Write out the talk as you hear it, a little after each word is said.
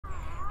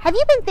Have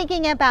you been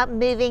thinking about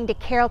moving to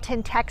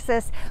Carrollton,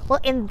 Texas? Well,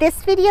 in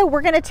this video,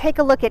 we're going to take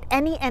a look at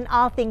any and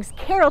all things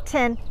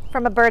Carrollton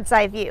from a bird's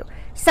eye view.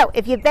 So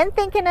if you've been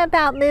thinking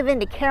about moving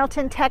to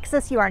Carrollton,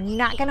 Texas, you are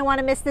not going to want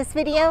to miss this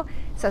video,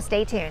 so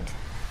stay tuned.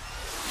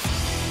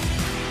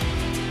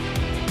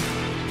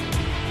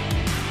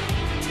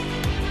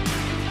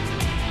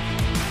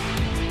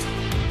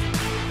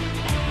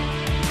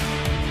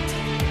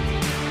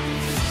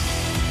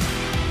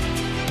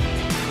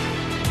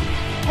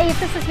 Hey, if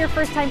this is your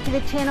first time to the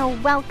channel,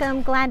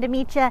 welcome, glad to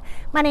meet you.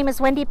 My name is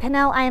Wendy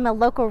Pinnell. I am a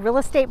local real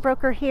estate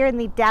broker here in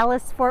the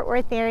Dallas-Fort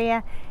Worth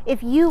area.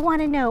 If you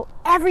want to know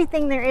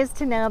everything there is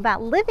to know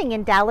about living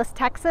in Dallas,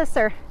 Texas,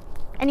 or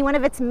any one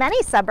of its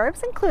many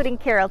suburbs, including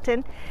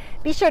Carrollton,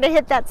 be sure to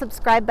hit that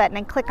subscribe button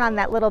and click on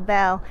that little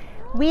bell.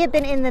 We have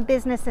been in the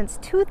business since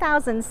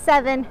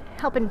 2007,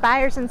 helping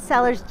buyers and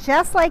sellers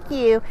just like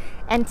you.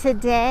 And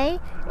today,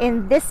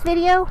 in this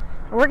video,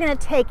 we're going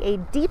to take a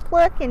deep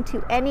look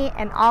into any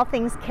and all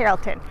things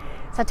Carrollton.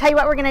 So I'll tell you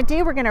what we're going to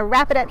do. We're going to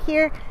wrap it up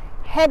here,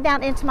 head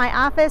down into my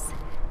office,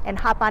 and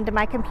hop onto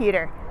my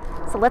computer.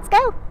 So let's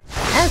go.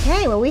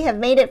 Okay, well, we have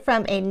made it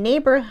from a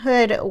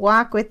neighborhood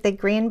walk with the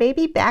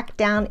grandbaby back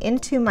down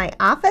into my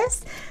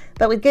office,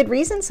 but with good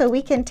reason, so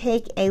we can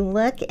take a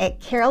look at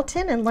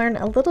Carrollton and learn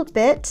a little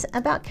bit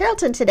about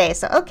Carrollton today.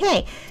 So,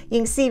 okay, you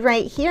can see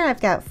right here,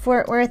 I've got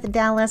Fort Worth,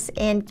 Dallas,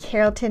 and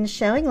Carrollton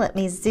showing. Let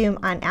me zoom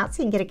on out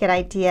so you can get a good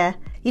idea.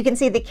 You can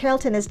see that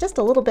Carrollton is just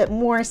a little bit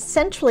more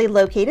centrally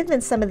located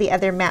than some of the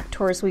other map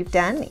tours we've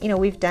done. You know,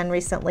 we've done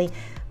recently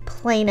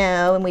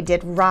Plano, and we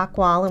did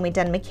Rockwall, and we've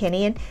done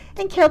McKinney,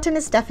 and Carrollton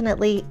is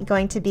definitely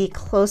going to be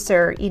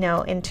closer, you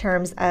know, in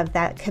terms of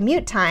that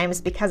commute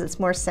times because it's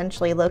more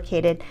centrally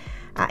located.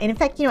 And in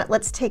fact, you know what,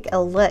 let's take a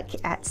look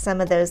at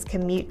some of those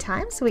commute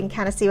times so we can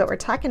kind of see what we're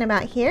talking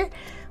about here.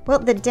 Well,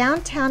 the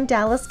downtown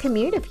Dallas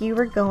commute, if you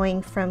were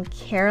going from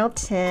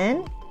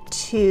Carrollton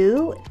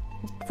to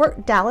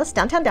Fort Dallas,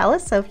 downtown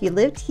Dallas, so if you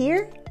lived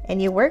here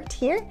and you worked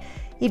here,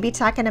 you'd be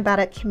talking about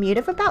a commute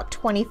of about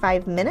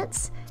 25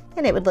 minutes,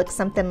 and it would look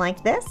something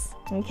like this.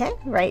 Okay,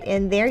 right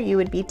in there you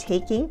would be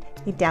taking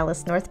the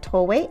Dallas North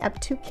Tollway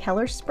up to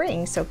Keller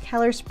Springs. So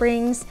Keller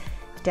Springs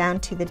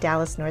down to the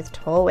Dallas North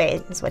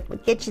Tollway is what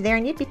would get you there,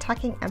 and you'd be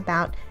talking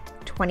about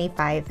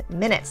 25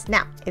 minutes.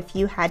 Now, if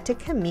you had to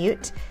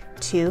commute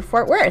to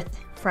Fort Worth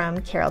from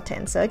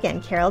Carrollton, so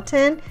again,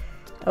 Carrollton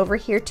over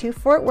here to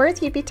Fort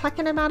Worth, you'd be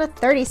talking about a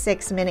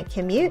 36-minute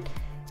commute,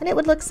 and it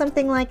would look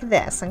something like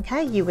this,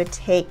 okay? You would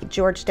take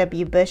George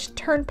W. Bush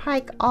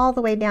Turnpike all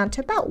the way down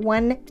to about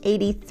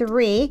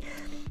 183,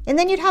 and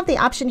then you'd have the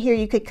option here,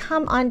 you could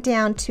come on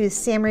down to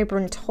Sam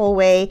Rayburn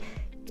Tollway,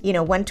 you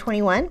know,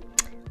 121,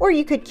 or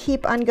you could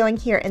keep on going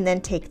here and then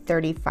take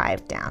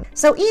 35 down.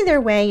 So either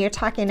way, you're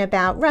talking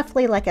about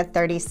roughly like a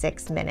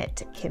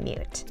 36-minute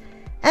commute.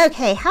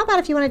 Okay, how about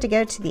if you wanted to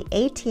go to the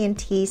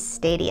AT&T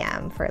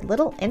Stadium for a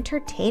little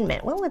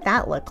entertainment? What would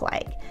that look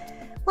like?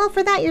 Well,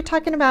 for that, you're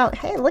talking about,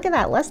 hey, look at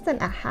that, less than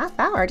a half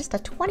hour, just a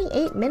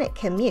 28-minute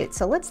commute.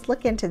 So let's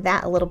look into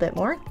that a little bit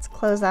more. Let's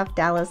close off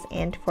Dallas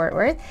and Fort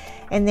Worth.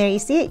 And there you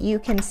see it. You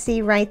can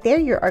see right there,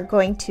 you are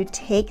going to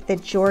take the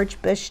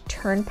George Bush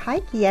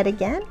Turnpike yet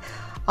again,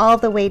 all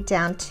the way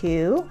down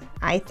to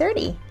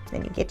I-30.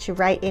 Then you get you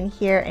right in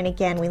here. And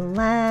again, we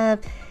love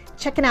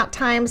checking out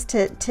times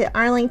to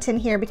Arlington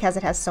here because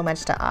it has so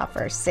much to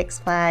offer. Six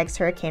Flags,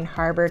 Hurricane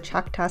Harbor,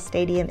 Choctaw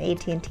Stadium,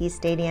 AT&T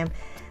Stadium.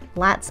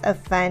 Lots of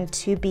fun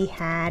to be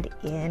had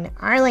in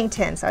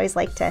Arlington. So I always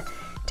like to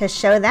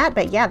show that,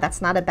 but yeah,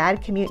 that's not a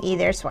bad commute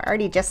either. So we're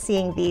already just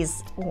seeing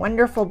these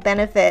wonderful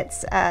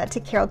benefits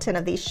to Carrollton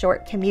of these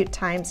short commute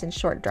times and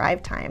short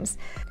drive times.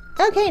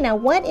 Okay, now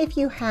what if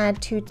you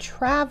had to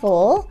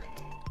travel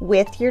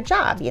with your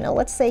job? You know,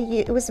 let's say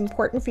it was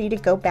important for you to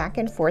go back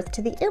and forth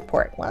to the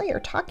airport. Well, you're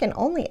talking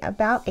only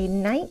about a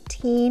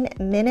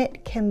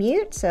 19-minute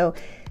commute, so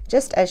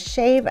just a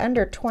shave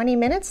under 20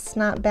 minutes. It's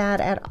not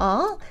bad at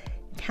all.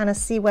 Kind of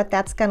see what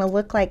that's going to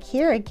look like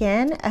here.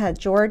 Again,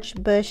 George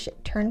Bush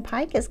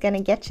Turnpike is going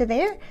to get you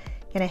there.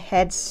 Going to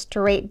head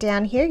straight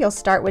down here. You'll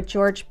start with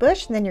George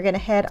Bush, and then you're going to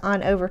head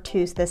on over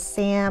to the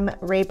Sam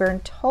Rayburn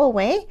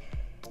Tollway,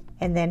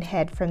 and then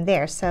head from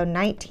there. So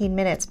 19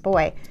 minutes,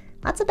 boy,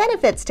 lots of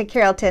benefits to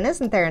Carrollton,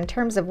 isn't there, in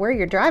terms of where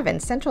you're driving?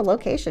 Central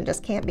location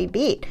just can't be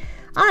beat.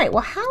 All right,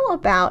 well, how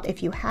about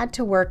if you had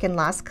to work in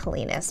Las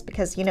Colinas?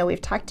 Because, you know,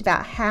 we've talked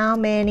about how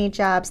many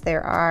jobs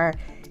there are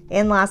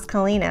in Las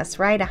Colinas,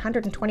 right?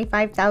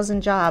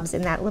 125,000 jobs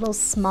in that little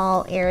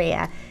small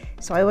area.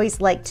 So I always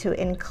like to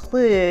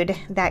include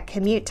that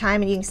commute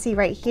time, and you can see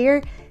right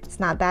here, it's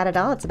not bad at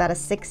all. It's about a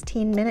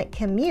 16-minute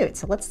commute.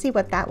 So let's see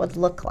what that would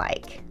look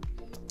like.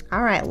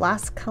 All right,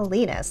 Las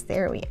Colinas,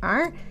 there we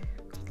are.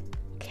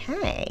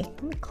 Okay,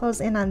 let me close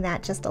in on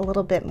that just a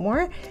little bit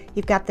more.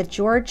 You've got the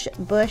George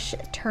Bush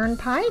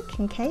Turnpike,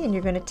 okay, and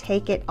you're going to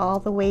take it all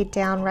the way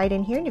down right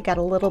in here. And you've got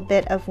a little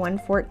bit of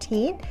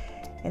 114,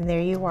 and there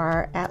you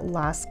are at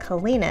Las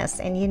Colinas.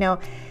 And you know,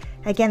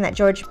 again, that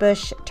George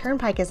Bush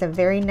Turnpike is a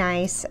very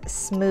nice,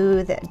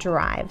 smooth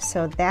drive.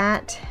 So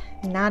that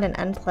not an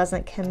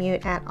unpleasant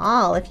commute at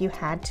all if you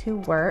had to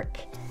work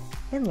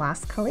in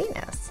Las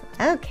Colinas.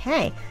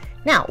 Okay.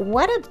 Now,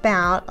 what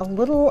about a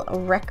little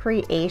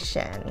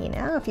recreation? You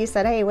know, if you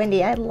said, hey,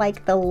 Wendy, I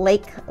like the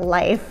lake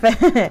life.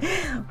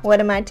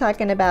 What am I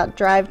talking about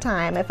drive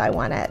time if I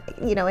want to,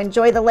 you know,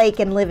 enjoy the lake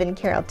and live in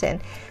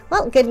Carrollton?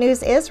 Well, good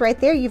news is right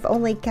there, you've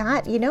only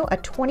got, you know, a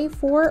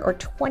 24 or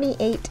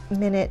 28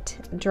 minute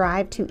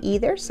drive to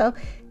either. So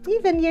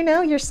even, you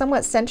know, you're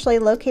somewhat centrally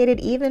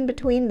located even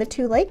between the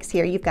two lakes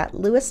here. You've got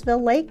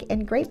Louisville Lake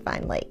and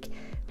Grapevine Lake,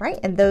 right?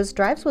 And those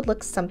drives would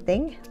look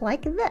something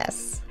like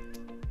this.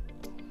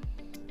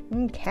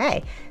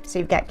 Okay, so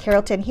you've got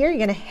Carrollton here. You're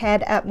going to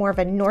head up more of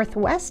a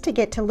northwest to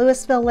get to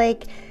Louisville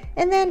Lake,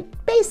 and then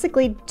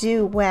basically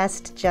due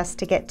west just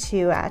to get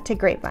to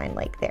Grapevine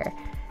Lake there.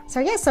 So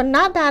yeah, so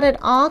not bad at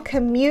all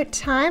commute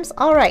times.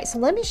 All right, so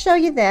let me show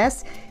you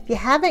this. If you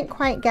haven't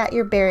quite got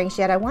your bearings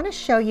yet, I want to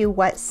show you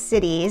what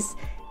cities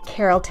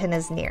Carrollton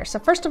is near. So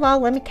first of all,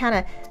 let me kind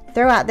of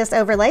throw out this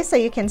overlay so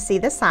you can see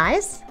the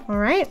size. All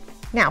right,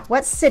 now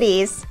what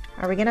cities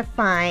are we going to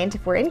find?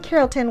 If we're in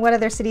Carrollton, what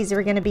other cities are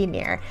we going to be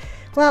near?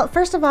 Well,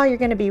 first of all, you're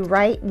going to be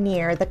right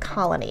near the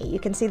Colony. You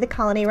can see the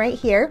Colony right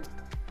here.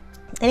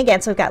 And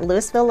again, so we've got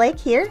Louisville Lake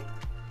here,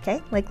 okay,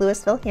 Lake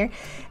Louisville here.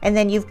 And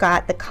then you've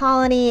got the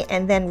Colony,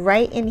 and then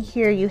right in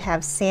here you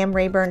have Sam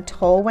Rayburn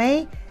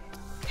Tollway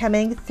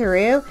coming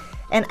through.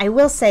 And I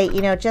will say,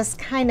 you know, just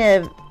kind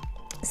of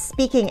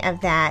speaking of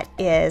that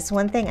is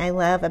one thing I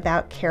love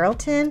about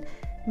Carrollton.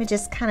 Let me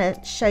just kind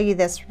of show you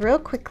this real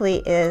quickly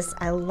is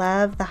I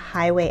love the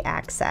highway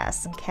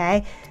access,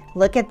 okay?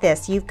 Look at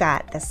this. You've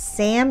got the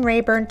Sam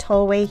Rayburn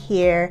Tollway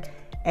here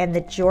and the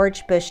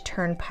George Bush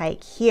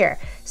Turnpike here.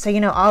 So, you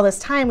know, all this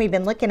time we've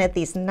been looking at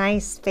these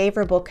nice,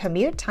 favorable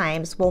commute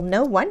times. Well,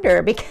 no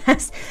wonder,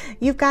 because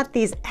you've got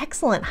these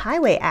excellent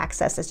highway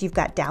accesses. You've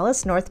got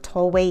Dallas North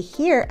Tollway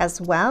here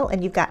as well,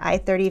 and you've got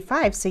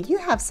I-35. So you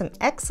have some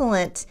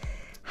excellent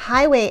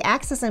highway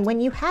access, and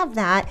when you have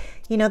that,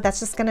 you know,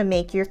 that's just going to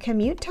make your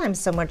commute time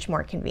so much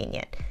more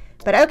convenient.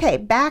 But okay,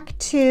 back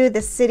to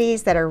the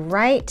cities that are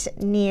right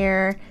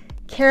near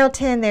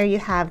Carrollton. There you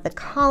have the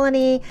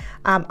Colony.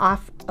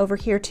 Off over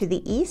here to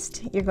the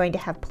east, you're going to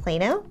have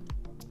Plano.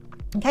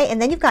 Okay,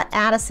 and then you've got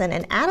Addison,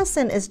 and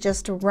Addison is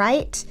just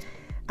right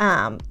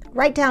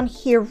down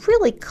here,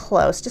 really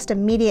close, just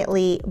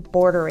immediately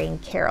bordering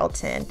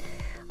Carrollton.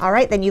 All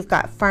right, then you've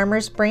got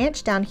Farmers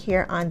Branch down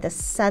here on the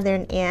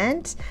southern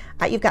end.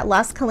 You've got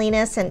Las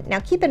Colinas, and now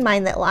keep in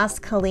mind that Las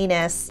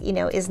Colinas, you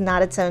know, is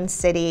not its own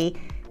city.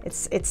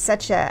 It's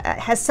such a,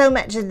 has so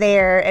much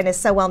there and is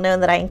so well known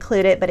that I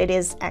include it, but it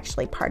is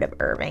actually part of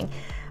Irving.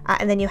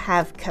 And then you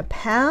have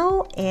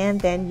Capel, and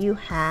then you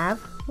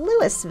have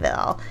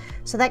Louisville.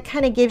 So that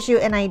kind of gives you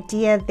an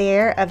idea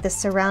there of the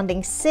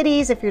surrounding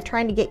cities if you're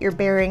trying to get your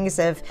bearings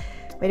of,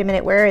 wait a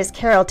minute, where is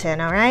Carrollton?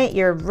 All right,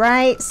 you're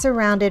right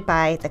surrounded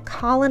by the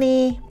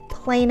Colony,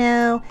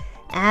 Plano,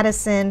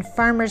 Addison,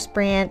 Farmers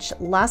Branch,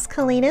 Las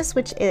Colinas,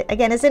 which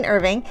again is in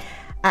Irving,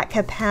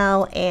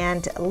 Capel,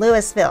 and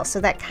Louisville.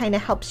 So that kind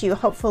of helps you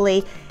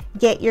hopefully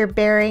get your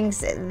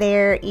bearings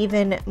there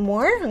even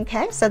more.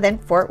 Okay, so then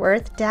Fort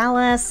Worth,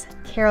 Dallas,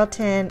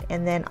 Carrollton,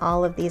 and then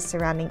all of these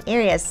surrounding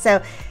areas.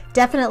 So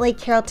definitely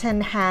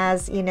Carrollton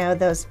has, you know,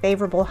 those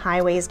favorable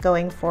highways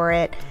going for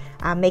it,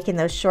 making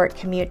those short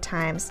commute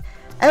times.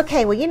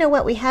 Okay, well, you know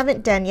what we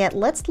haven't done yet?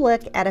 Let's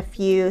look at a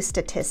few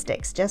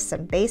statistics, just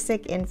some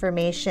basic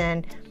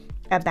information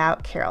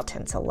about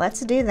Carrollton. So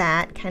let's do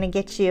that, kind of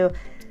get you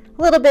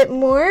a little bit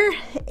more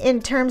in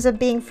terms of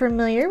being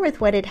familiar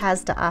with what it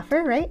has to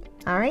offer, right?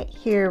 All right,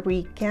 here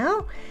we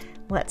go.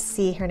 Let's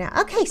see here now.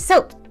 Okay,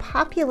 so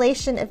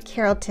population of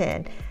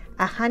Carrollton,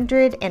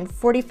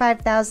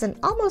 145,000,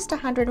 almost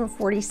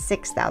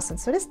 146,000.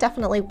 So it is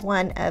definitely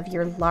one of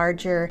your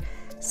larger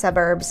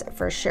suburbs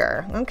for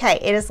sure. Okay,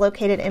 it is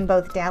located in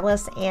both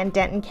Dallas and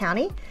Denton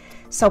County.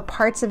 So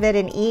parts of it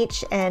in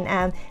each,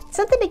 and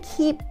something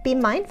to be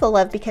mindful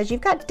of, because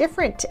you've got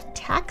different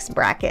tax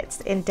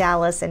brackets in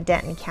Dallas and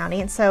Denton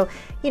County. And so,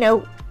 you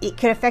know, it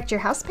could affect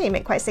your house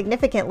payment quite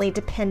significantly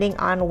depending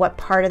on what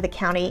part of the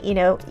county, you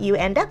know, you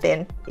end up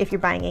in if you're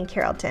buying in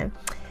Carrollton.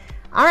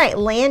 All right,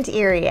 land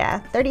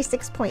area,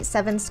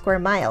 36.7 square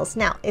miles.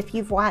 Now, if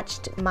you've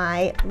watched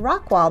my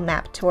Rockwall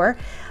map tour,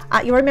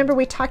 you'll remember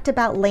we talked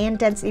about land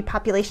density,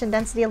 population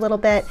density a little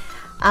bit.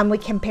 We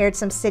compared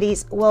some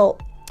cities. Well,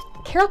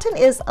 Carrollton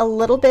is a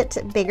little bit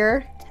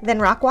bigger than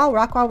Rockwall.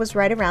 Rockwall was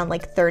right around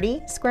like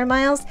 30 square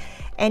miles,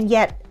 and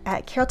yet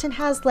Carrollton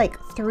has like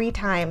 3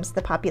 times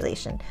the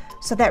population.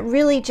 So that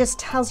really just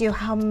tells you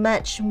how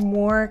much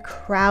more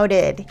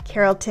crowded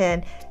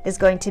Carrollton is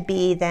going to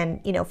be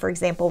than, you know, for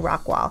example,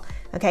 Rockwall,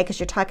 okay? Because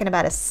you're talking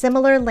about a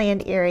similar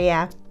land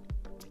area,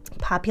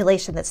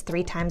 population that's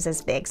 3 times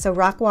as big. So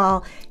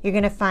Rockwall, you're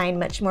going to find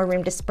much more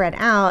room to spread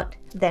out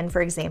than,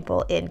 for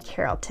example, in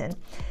Carrollton.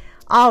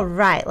 All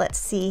right, let's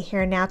see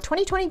here now.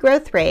 2020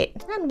 growth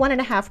rate, around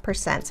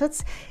 1.5%. So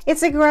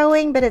it's a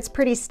growing, but it's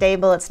pretty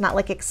stable. It's not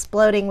like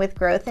exploding with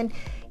growth. And,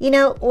 You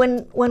know,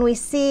 when we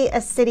see a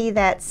city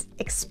that's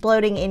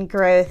exploding in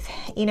growth,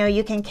 you know,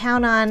 you can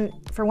count on,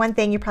 for one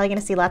thing, you're probably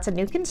going to see lots of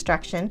new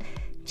construction,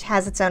 which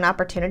has its own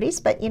opportunities,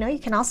 but you know, you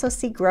can also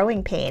see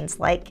growing pains,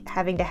 like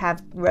having to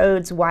have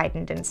roads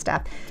widened and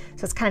stuff.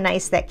 So it's kind of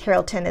nice that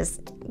Carrollton is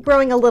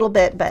growing a little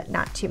bit, but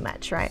not too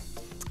much, right?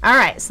 All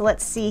right, so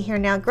let's see here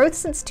now. Growth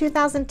since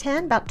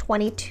 2010, about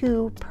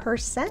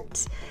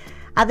 22%.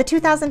 The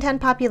 2010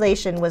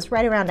 population was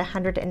right around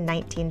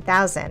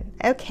 119,000.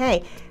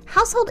 Okay,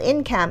 household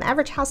income,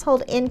 average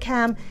household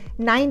income,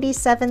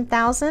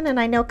 97,000. And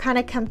I know, kind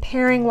of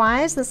comparing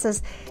wise, this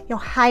is, you know,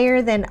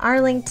 higher than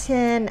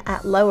Arlington,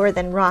 lower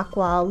than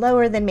Rockwall,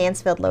 lower than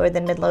Mansfield, lower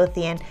than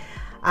Midlothian.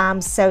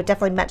 So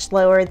definitely much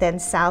lower than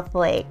South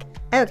Lake.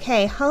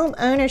 Okay, home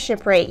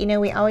ownership rate. You know,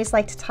 we always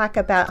like to talk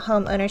about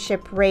home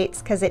ownership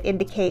rates because it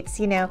indicates,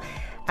 you know,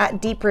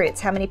 deep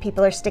roots, how many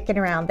people are sticking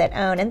around that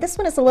own. And this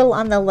one is a little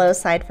on the low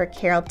side for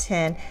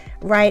Carrollton,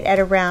 right at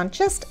around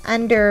just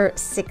under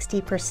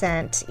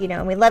 60%, you know,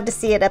 and we love to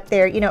see it up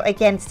there. You know,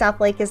 again,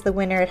 South Lake is the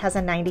winner. It has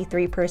a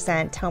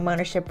 93% home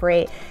ownership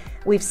rate.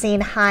 We've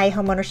seen high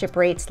home ownership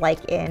rates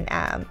like in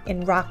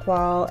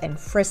Rockwall and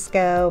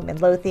Frisco,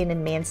 Midlothian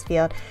and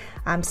Mansfield.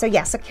 So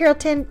yeah, so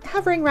Carrollton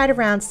hovering right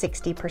around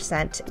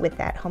 60% with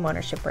that home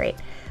ownership rate.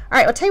 All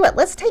right, I'll tell you what,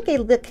 let's take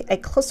a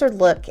closer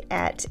look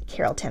at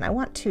Carrollton. I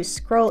want to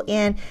scroll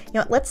in. You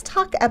know, let's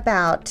talk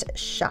about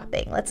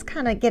shopping. Let's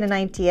kind of get an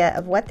idea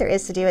of what there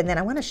is to do, and then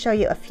I want to show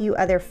you a few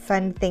other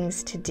fun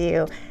things to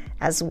do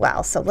as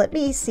well. So let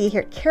me see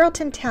here,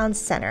 Carrollton Town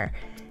Center.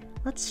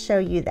 Let's show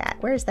you that.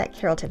 Where's that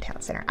Carrollton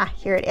Town Center? Ah,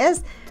 here it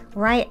is,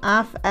 right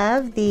off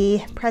of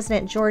the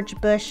President George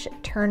Bush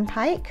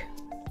Turnpike.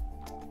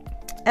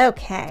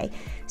 Okay,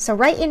 so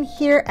right in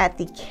here at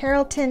the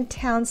Carrollton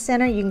Town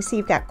Center, you can see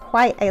you've got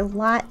quite a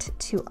lot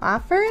to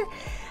offer.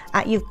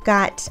 You've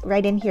got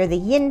right in here the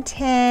Yin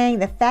Tang,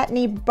 the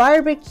Fatney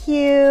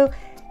Barbecue,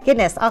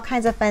 goodness, all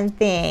kinds of fun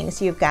things.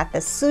 You've got the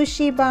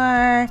sushi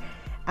bar,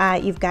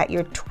 you've got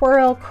your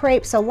twirl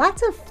crepe, so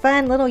lots of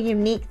fun little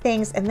unique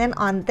things. And then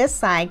on this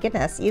side,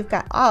 goodness, you've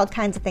got all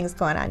kinds of things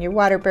going on. Your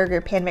water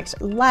burger, pan mixer,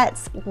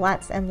 lots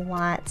and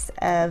lots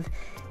of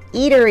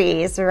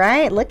eateries,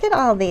 right? Look at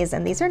all these,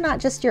 and these are not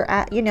just your,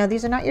 you know,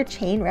 these are not your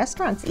chain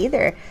restaurants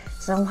either.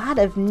 There's a lot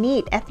of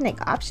neat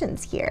ethnic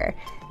options here.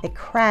 The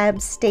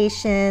Crab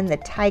Station, the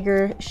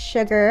Tiger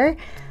Sugar.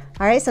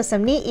 All right, so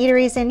some neat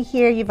eateries in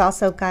here. You've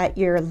also got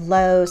your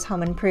Lowe's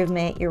Home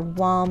Improvement, your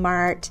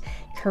Walmart,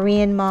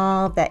 Korean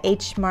Mall, the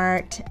H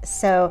Mart.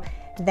 So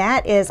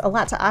that is a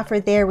lot to offer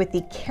there with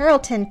the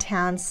Carrollton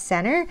Town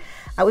Center.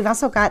 We've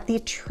also got the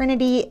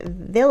Trinity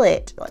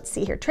Village, let's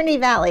see here, Trinity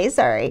Valley,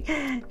 sorry,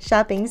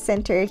 shopping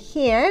center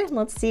here.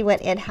 Let's see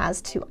what it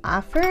has to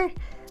offer.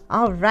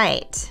 All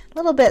right, a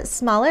little bit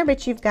smaller,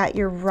 but you've got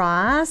your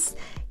Ross,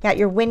 got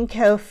your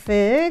Winco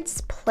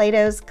Foods,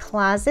 Plato's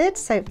Closet,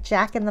 so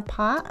Jack in the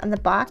Pot on the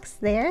box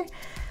there.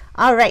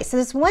 All right, so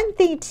there's one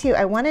thing too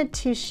I wanted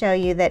to show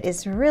you that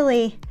is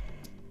really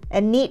a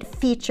neat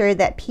feature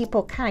that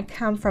people kind of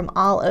come from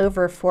all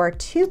over for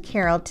to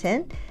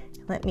Carrollton.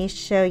 Let me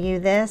show you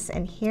this,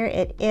 and here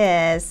it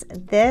is.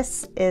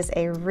 This is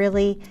a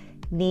really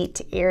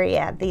neat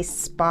area, the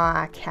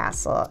Spa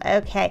Castle.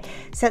 Okay,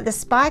 so the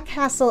Spa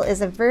Castle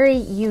is a very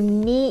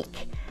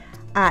unique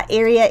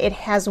area. It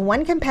has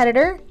one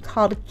competitor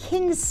called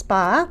King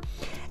Spa,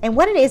 and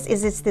what it is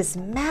it's this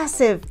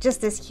massive,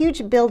 just this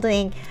huge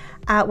building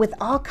with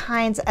all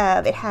kinds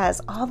of, it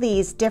has all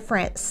these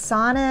different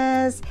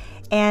saunas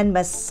and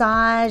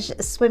massage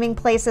swimming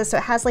places. So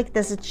it has like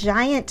this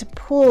giant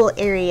pool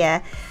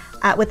area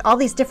with all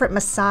these different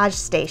massage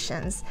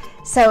stations.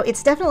 So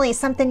it's definitely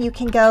something you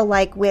can go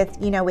like with,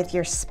 you know, with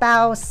your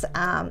spouse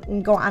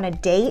and go on a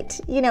date.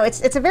 You know,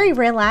 it's a very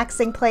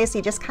relaxing place.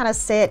 You just kind of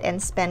sit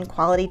and spend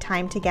quality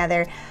time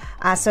together.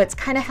 So it's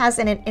kind of has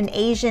an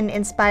Asian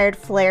inspired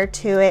flair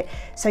to it.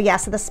 So yeah,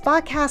 so the Spa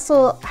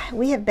Castle,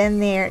 we have been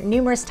there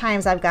numerous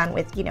times. I've gone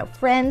with, you know,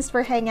 friends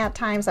for hangout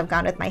times. I've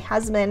gone with my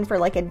husband for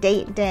like a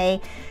date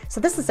day. So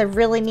this is a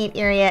really neat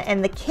area.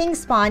 And the King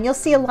Spa, and you'll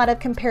see a lot of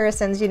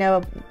comparisons, you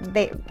know,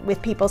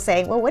 with people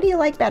saying, well, what do you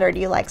like better? Do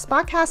you like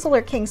Spa Castle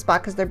or King Spa?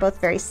 Because they're both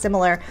very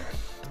similar.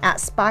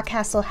 Spa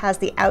Castle has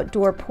the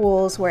outdoor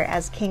pools,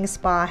 whereas King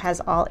Spa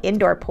has all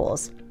indoor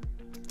pools.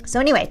 So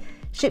anyway,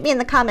 shoot me in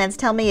the comments,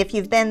 tell me if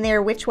you've been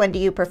there, which one do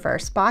you prefer,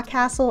 Spa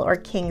Castle or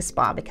King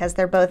Spa, because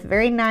they're both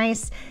very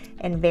nice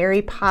and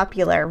very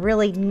popular.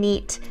 Really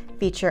neat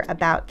feature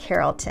about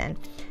Carrollton.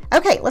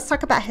 Okay, let's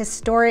talk about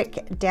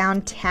historic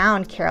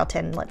downtown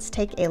Carrollton. Let's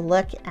take a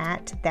look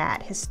at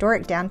that,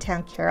 historic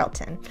downtown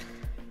Carrollton.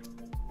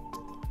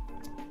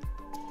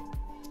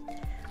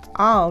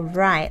 All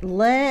right,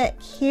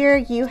 look here,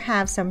 you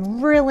have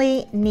some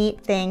really neat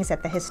things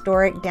at the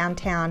historic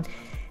downtown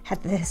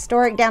At the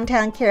historic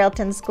downtown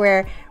Carrollton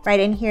Square, right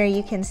in here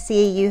you can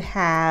see you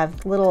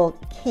have little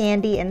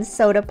candy and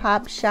soda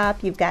pop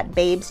shop. You've got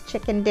Babe's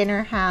Chicken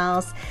Dinner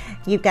House.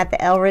 You've got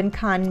the El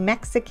Rincon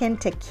Mexican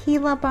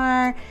Tequila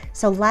Bar.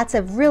 So lots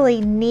of really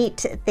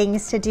neat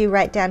things to do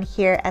right down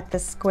here at the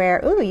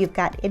square. Ooh, you've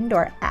got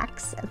indoor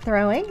axe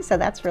throwing, so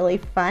that's really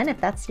fun if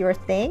that's your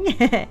thing.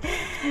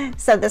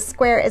 So the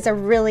square is a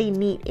really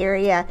neat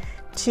area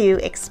to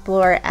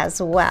explore as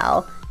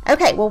well.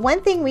 Okay, well,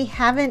 one thing we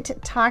haven't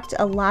talked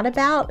a lot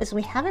about is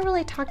we haven't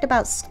really talked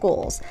about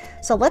schools.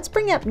 So let's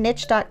bring up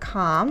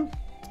niche.com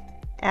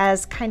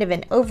as kind of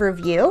an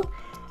overview,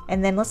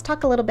 and then let's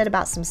talk a little bit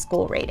about some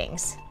school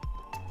ratings.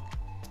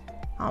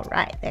 All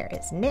right, there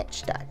is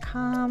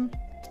niche.com.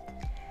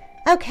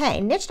 Okay,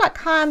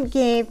 niche.com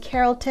gave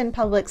Carrollton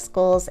Public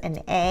Schools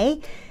an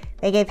A.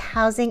 They gave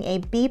housing a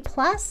B+,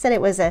 said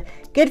it was a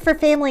good for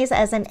families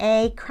as an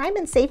A, crime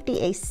and safety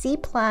a C+,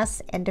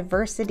 and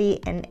diversity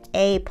an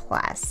A+.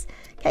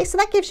 Okay, so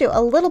that gives you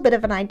a little bit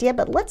of an idea,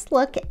 but let's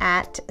look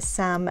at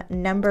some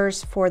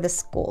numbers for the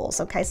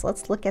schools. Okay, so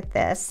let's look at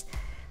this.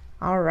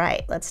 All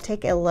right, let's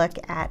take a look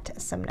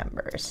at some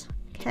numbers.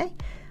 Okay.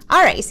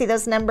 All right, you see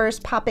those numbers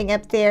popping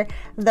up there?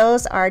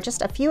 Those are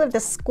just a few of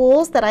the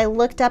schools that I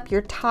looked up,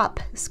 your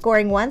top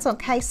scoring ones.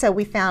 Okay, so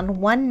we found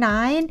 1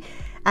 9,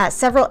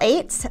 several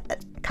 8s, a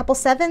couple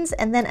 7s,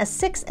 and then a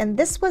 6, and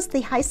this was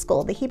the high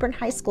school. The Hebron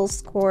High School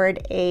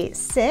scored a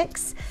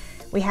 6.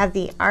 We have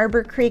the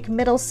Arbor Creek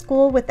Middle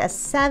School with a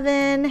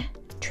 7,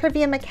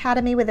 Trivium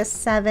Academy with a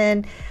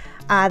 7,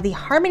 the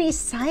Harmony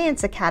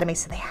Science Academy,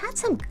 so they had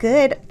some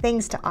good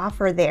things to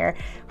offer there.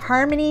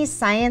 Harmony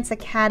Science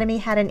Academy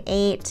had an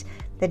 8,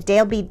 the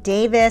Dale B.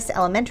 Davis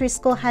Elementary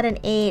School had an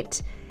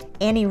 8,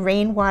 Annie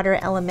Rainwater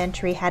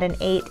Elementary had an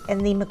 8, and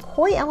the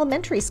McCoy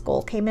Elementary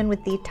School came in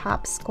with the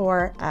top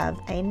score of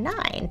a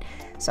 9.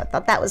 So I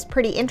thought that was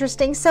pretty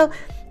interesting. So,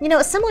 you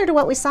know, similar to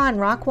what we saw in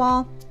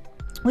Rockwall,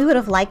 we would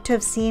have liked to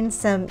have seen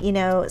some, you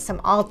know,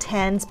 some all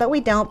 10s, but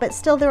we don't. But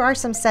still, there are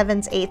some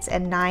 7s, 8s,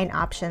 and 9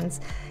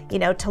 options, you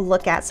know, to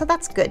look at. So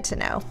that's good to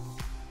know.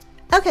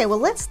 Okay, well,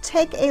 let's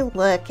take a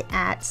look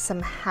at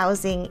some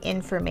housing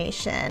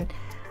information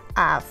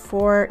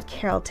for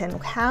Carrollton.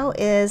 How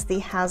is the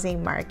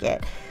housing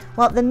market?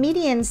 Well, the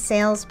median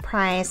sales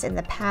price in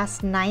the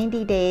past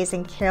 90 days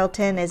in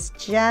Carrollton is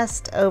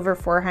just over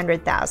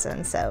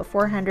 $400,000, so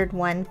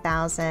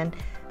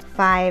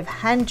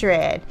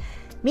 $401,500.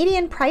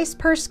 Median price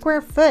per square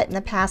foot in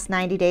the past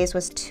 90 days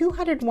was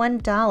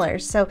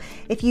 $201. So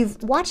if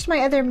you've watched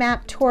my other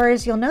map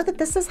tours, you'll know that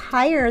this is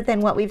higher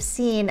than what we've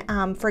seen.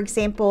 For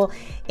example,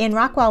 in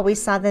Rockwall, we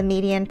saw the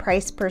median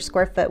price per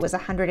square foot was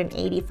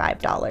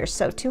 $185.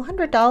 So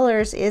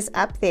 $200 is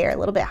up there, a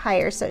little bit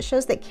higher. So it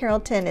shows that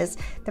Carrollton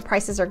the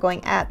prices are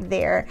going up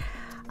there.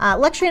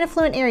 Luxury and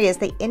affluent areas,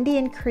 the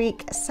Indian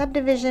Creek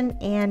subdivision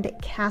and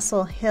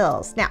Castle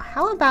Hills. Now,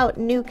 how about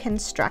new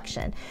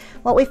construction?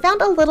 Well, we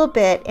found a little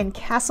bit in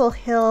Castle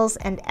Hills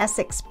and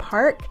Essex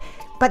Park,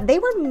 but they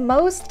were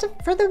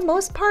for the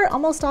most part,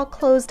 almost all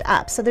closed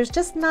up. So there's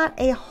just not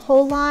a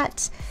whole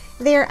lot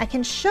there. I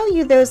can show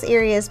you those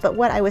areas, but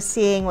what I was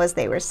seeing was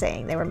they were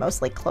saying they were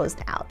mostly closed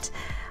out.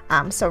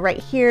 So right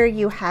here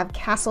you have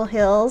Castle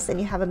Hills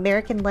and you have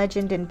American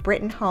Legend and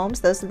Britton Homes.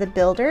 Those are the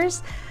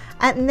builders.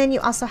 And then you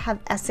also have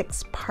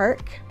Essex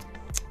Park,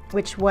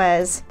 which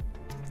was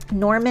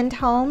Normand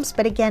Homes.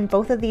 But again,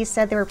 both of these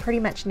said they were pretty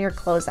much near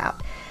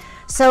closeout.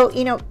 So,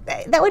 you know,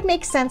 that would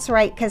make sense,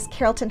 right? Because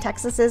Carrollton,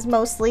 Texas is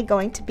mostly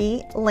going to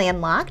be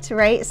landlocked,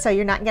 right? So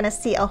you're not going to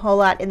see a whole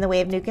lot in the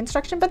way of new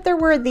construction, but there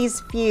were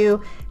these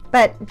few,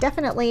 but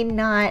definitely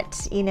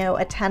not, you know,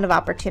 a ton of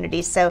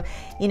opportunities. So,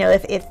 you know,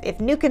 if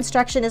new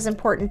construction is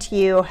important to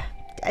you,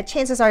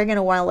 chances are you're going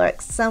to want to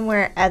look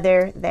somewhere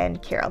other than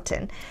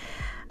Carrollton.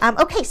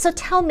 Okay, so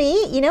tell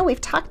me, you know, we've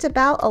talked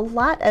about a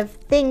lot of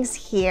things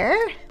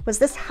here. Was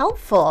this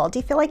helpful? Do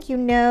you feel like you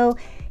know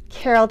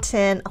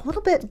Carrollton a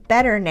little bit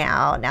better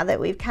now that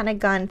we've kind of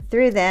gone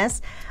through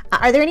this?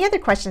 Are there any other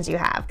questions you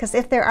have? Because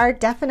if there are,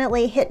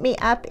 definitely hit me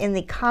up in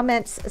the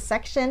comments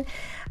section,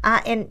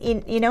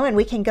 and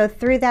we can go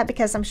through that,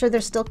 because I'm sure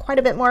there's still quite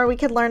a bit more we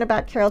could learn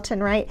about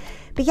Carrollton, right?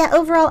 But yeah,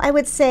 overall, I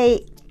would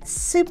say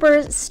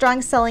super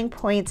strong selling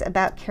points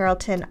about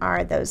Carrollton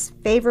are those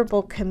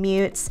favorable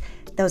commutes,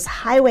 those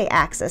highway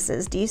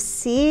accesses. Do you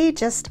see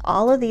just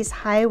all of these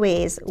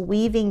highways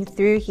weaving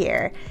through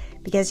here?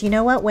 Because you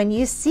know what, when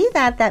you see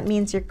that, that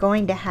means you're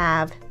going to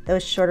have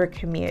those shorter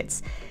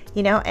commutes,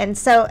 you know, and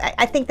so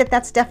I think that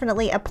that's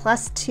definitely a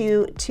plus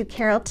to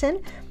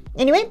Carrollton.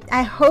 Anyway,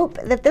 I hope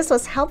that this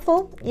was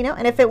helpful, you know,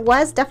 and if it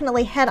was,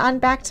 definitely head on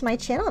back to my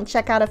channel and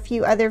check out a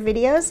few other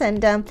videos.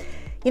 And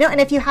you know, and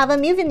if you have a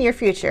move in your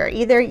future,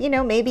 either, you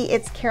know, maybe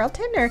it's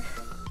Carrollton or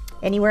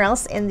anywhere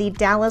else in the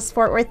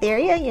Dallas-Fort Worth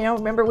area, you know,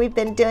 remember we've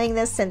been doing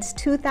this since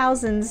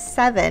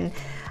 2007.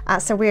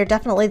 So we are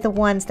definitely the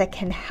ones that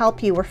can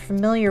help you. We're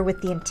familiar with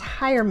the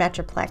entire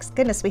Metroplex.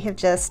 Goodness, we have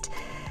just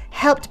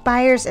helped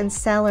buyers and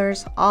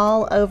sellers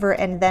all over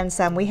and then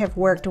some. We have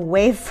worked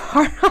way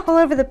far all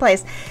over the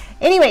place.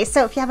 Anyway,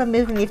 so if you have a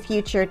move in the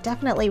future,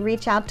 definitely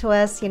reach out to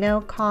us, you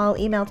know, call,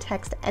 email,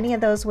 text, any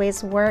of those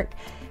ways work.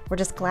 We're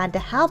just glad to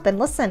help. And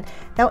listen,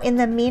 though, in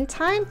the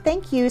meantime,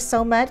 thank you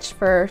so much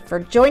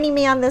for joining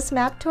me on this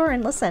map tour.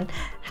 And listen,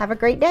 have a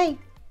great day.